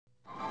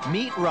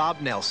Meet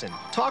Rob Nelson,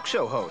 talk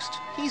show host.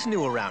 He's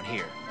new around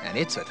here, and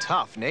it's a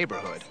tough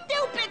neighborhood.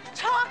 Stupid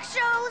talk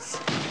shows!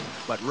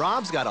 But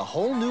Rob's got a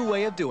whole new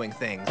way of doing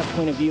things. A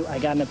point of view, I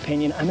got an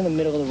opinion. I'm in the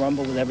middle of the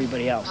rumble with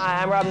everybody else.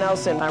 Hi, I'm Rob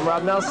Nelson. I'm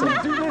Rob Nelson.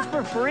 Do this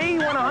for free? You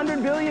want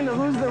 $100 billion to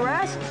lose the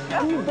rest?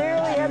 And you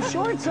barely have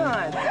shorts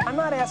on. I'm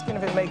not asking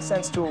if it makes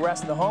sense to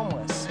arrest the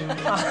homeless. It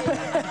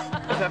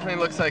definitely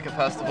looks like a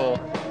festival,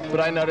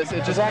 but I noticed it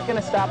just... Is that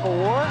going to stop a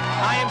war?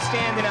 I am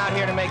standing out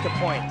here to make a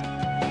point.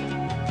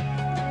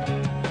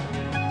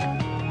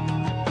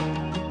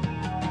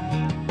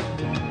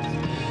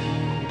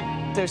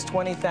 There's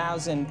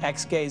 20,000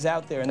 ex-gays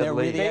out there, and they're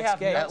really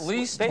ex-gays. At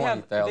least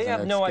 20,000 They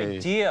have no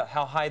idea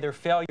how high their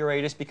failure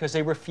rate is because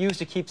they refuse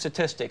to keep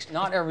statistics.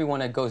 Not everyone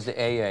that goes to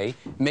AA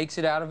makes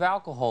it out of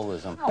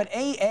alcoholism. But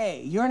AA,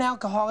 you're an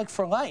alcoholic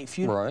for life.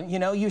 Right. You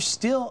know, you're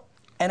still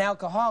an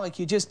alcoholic.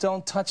 You just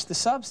don't touch the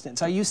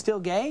substance. Are you still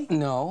gay?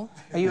 No.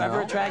 Are you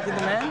ever attracted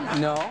to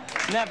men? No.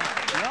 Never.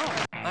 No.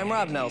 I'm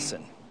Rob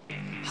Nelson.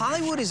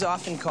 Hollywood is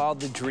often called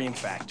the dream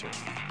factory.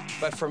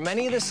 But for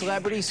many of the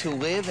celebrities who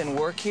live and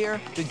work here,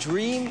 the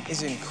dream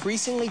is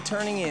increasingly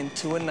turning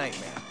into a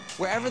nightmare.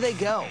 Wherever they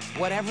go,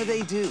 whatever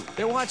they do,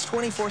 they're watched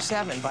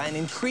 24/7 by an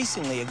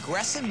increasingly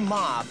aggressive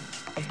mob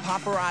of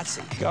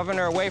paparazzi.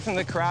 Governor, away from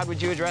the crowd,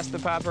 would you address the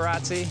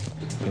paparazzi?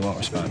 He won't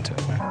respond to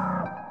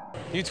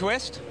it. You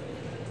twist?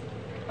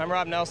 I'm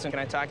Rob Nelson. Can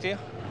I talk to you?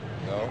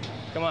 No.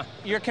 Come on.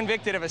 You're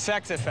convicted of a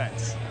sex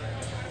offense.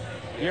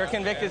 You're a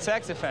convicted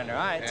sex offender. All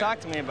right, talk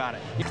to me about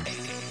it.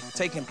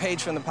 Taking a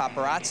page from the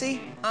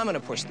paparazzi, I'm gonna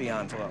push the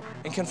envelope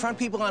and confront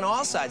people on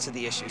all sides of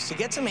the issues to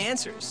get some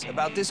answers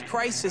about this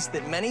crisis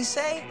that many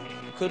say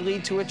could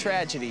lead to a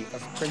tragedy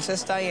of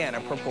Princess Diana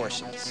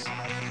proportions.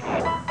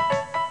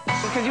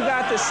 Because you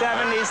got the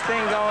 70s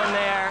thing going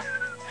there.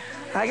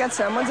 I got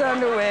someone's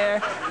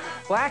underwear.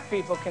 Black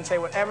people can say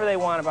whatever they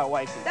want about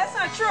white people. That's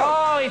not true.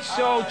 Oh, it's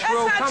so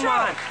true. Come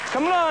on.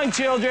 Come along,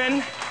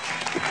 children.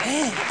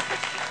 Man.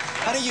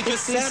 How do you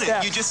just said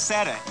it? You just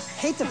said it.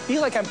 I hate to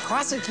feel like I'm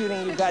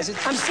prosecuting you guys.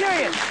 I'm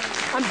serious.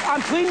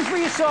 I'm pleading for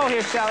your soul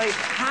here, Sally.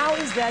 How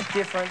is that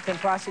different than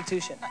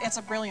prostitution? It's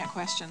a brilliant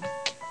question.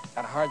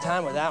 Got a hard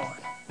time with that one.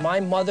 My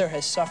mother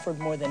has suffered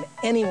more than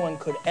anyone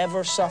could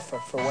ever suffer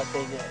for what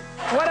they did.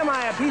 What am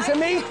I, a piece of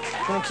meat?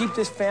 I'm gonna keep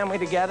this family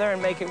together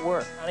and make it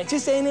work. And it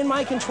just ain't in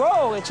my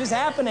control. It's just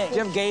happening. Do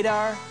you have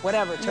gaydar?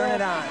 Whatever, turn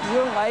it on.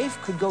 Your life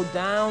could go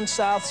down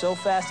south so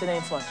fast it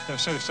ain't funny. They're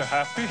so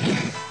happy.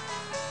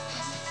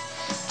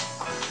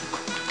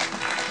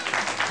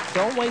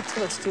 Don't wait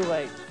till it's too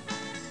late.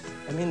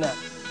 I mean that.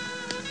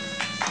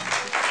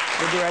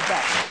 We'll be right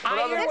back.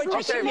 I hear what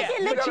you're saying,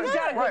 but you've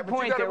got a good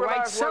point there,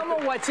 right? Some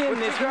of what's in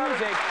this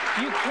music,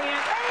 you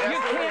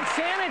can't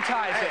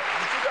sanitize it.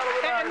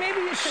 And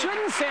maybe you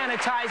shouldn't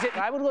sanitize it.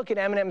 I would look at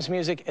Eminem's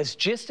music as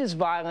just as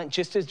violent,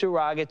 just as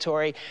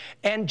derogatory,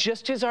 and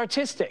just as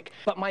artistic.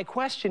 But my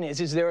question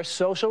is there a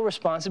social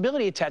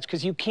responsibility attached?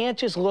 Because you can't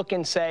just look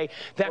and say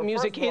that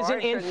music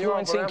isn't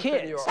influencing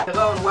kids.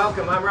 Hello and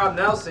welcome. I'm Rob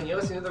Nelson. You're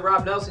listening to The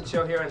Rob Nelson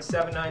Show here on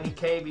 790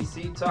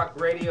 KBC Talk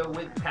Radio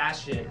with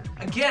Passion.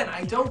 Again,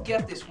 I don't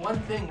get this one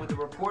thing with the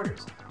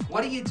reporters.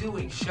 What are you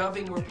doing?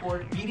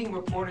 Beating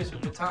reporters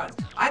with batons.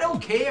 I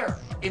don't care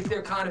if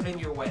they're kind of in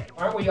your way.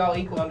 Aren't we all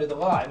equal under the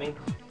law? I mean,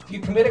 if you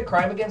commit a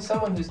crime against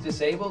someone who's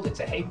disabled, it's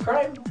a hate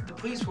crime. The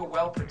police were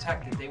well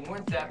protected. They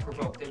weren't that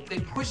provoked. They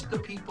pushed the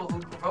people who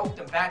provoked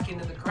them back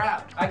into the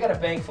crowd. I got a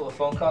bank full of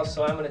phone calls,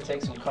 so I'm going to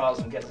take some calls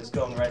and get this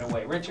going right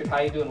away. Richard, how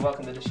you doing?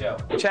 Welcome to the show.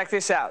 Check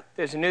this out.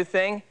 There's a new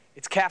thing.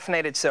 It's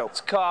caffeinated soap.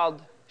 It's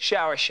called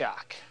Shower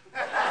Shock.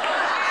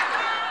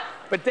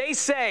 But they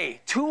say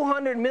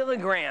 200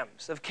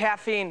 milligrams of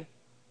caffeine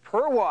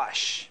per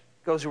wash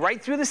goes right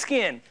through the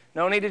skin.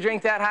 No need to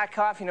drink that hot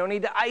coffee. No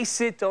need to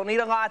ice it. Don't need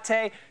a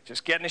latte.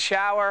 Just get in the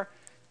shower,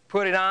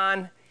 put it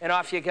on, and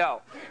off you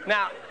go.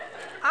 Now,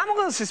 I'm a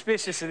little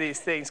suspicious of these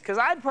things because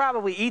I'd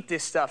probably eat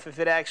this stuff if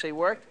it actually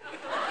worked.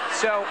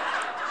 So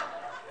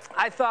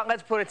I thought,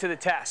 let's put it to the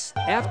test.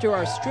 After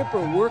our stripper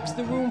works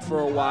the room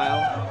for a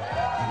while,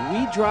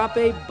 we drop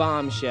a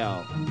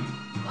bombshell.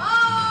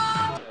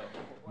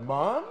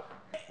 Mom?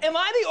 Am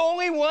I the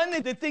only one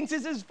that thinks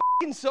this is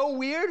f***ing so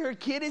weird? Her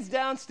kid is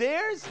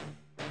downstairs?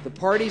 The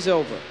party's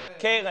over.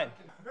 Caitlin,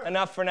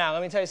 enough for now.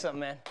 Let me tell you something,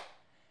 man.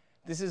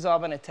 This has all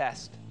been a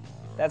test.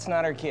 That's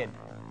not her kid.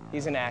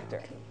 He's an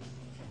actor.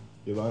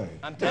 You're lying.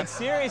 I'm dead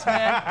serious,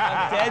 man.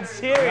 I'm dead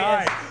serious.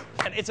 Nice.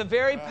 And it's a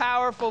very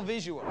powerful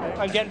visual.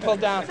 I'm getting pulled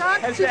down.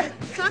 Talk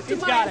to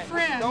my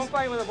friend. Don't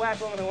fight with a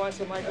black woman who wants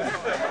the microphone.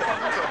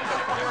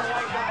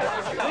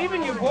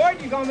 Leaving you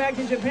bored? You going back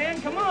to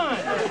Japan? Come on.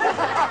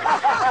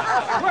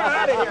 We're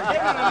out of here.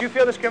 Do you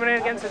feel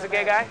discriminated against as a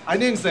gay guy? I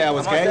didn't say I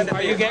was gay.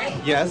 Are you gay?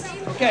 Yes.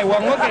 Okay,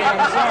 well, look at you.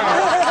 I'm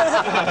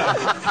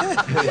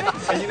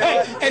sorry.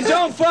 Hey, and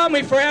don't fault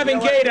me for having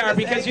gaydar,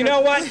 because you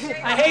know what?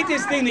 I hate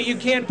this thing that you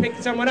can't pick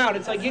someone out.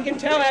 It's like you can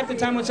tell half the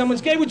time when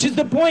someone's gay, which is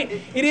the point.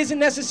 It isn't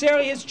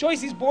necessarily his choice.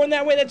 He's born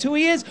that way. That's who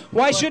he is.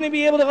 Why shouldn't he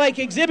be able to, like,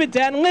 exhibit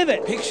that and live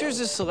it? Pictures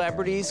of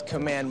celebrities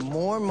command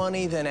more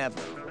money than ever.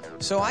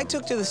 So I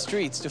took to the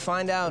streets to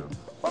find out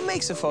What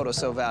makes a photo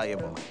so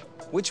valuable?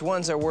 Which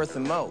ones are worth the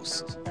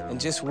most? And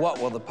just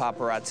what will the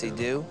paparazzi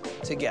do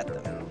to get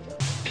them?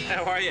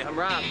 How are you? I'm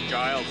Rob.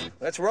 Giles.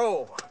 Let's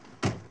roll.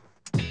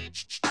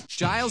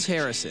 Giles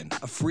Harrison,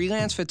 a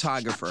freelance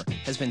photographer,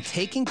 has been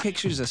taking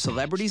pictures of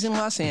celebrities in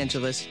Los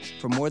Angeles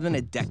for more than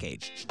a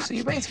decade. So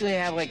you basically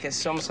have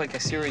almost like a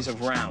series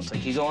of rounds,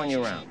 like you go on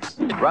your rounds.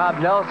 Rob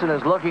Nelson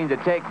is looking to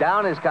take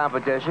down his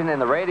competition in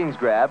the ratings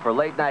grab for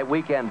late-night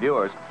weekend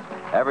viewers.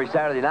 Every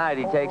Saturday night,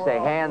 he takes a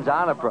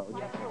hands-on approach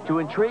to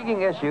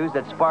intriguing issues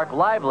that spark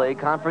lively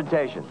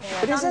confrontation.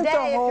 But isn't the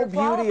whole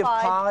beauty of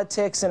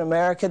politics in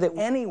America that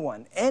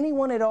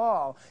anyone at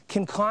all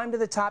can climb to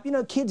the top? You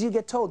know, kids, you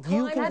get told,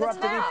 you can grow up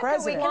to be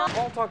president.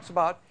 Paul talks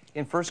about,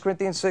 in 1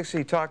 Corinthians 6,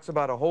 he talks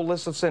about a whole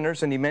list of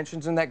sinners, and he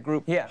mentions in that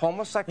group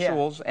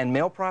homosexuals and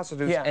male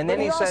prostitutes. And then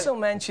he also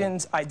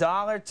mentions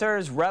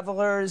idolaters,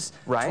 revelers,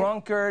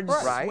 drunkards,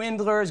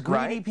 swindlers,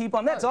 greedy people.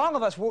 And that's all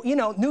of us. You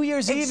know, New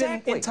Year's Eve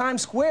in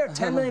Times Square,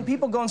 10 million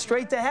people going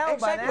straight to hell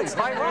by that.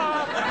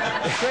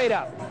 Straight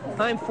up,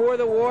 I'm for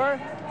the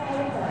war,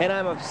 and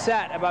I'm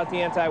upset about the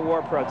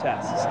anti-war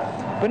protests.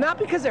 But not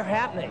because they're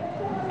happening,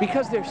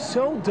 because they're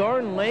so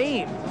darn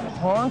lame.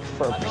 Honk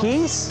for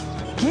peace?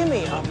 Give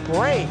me a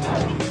break.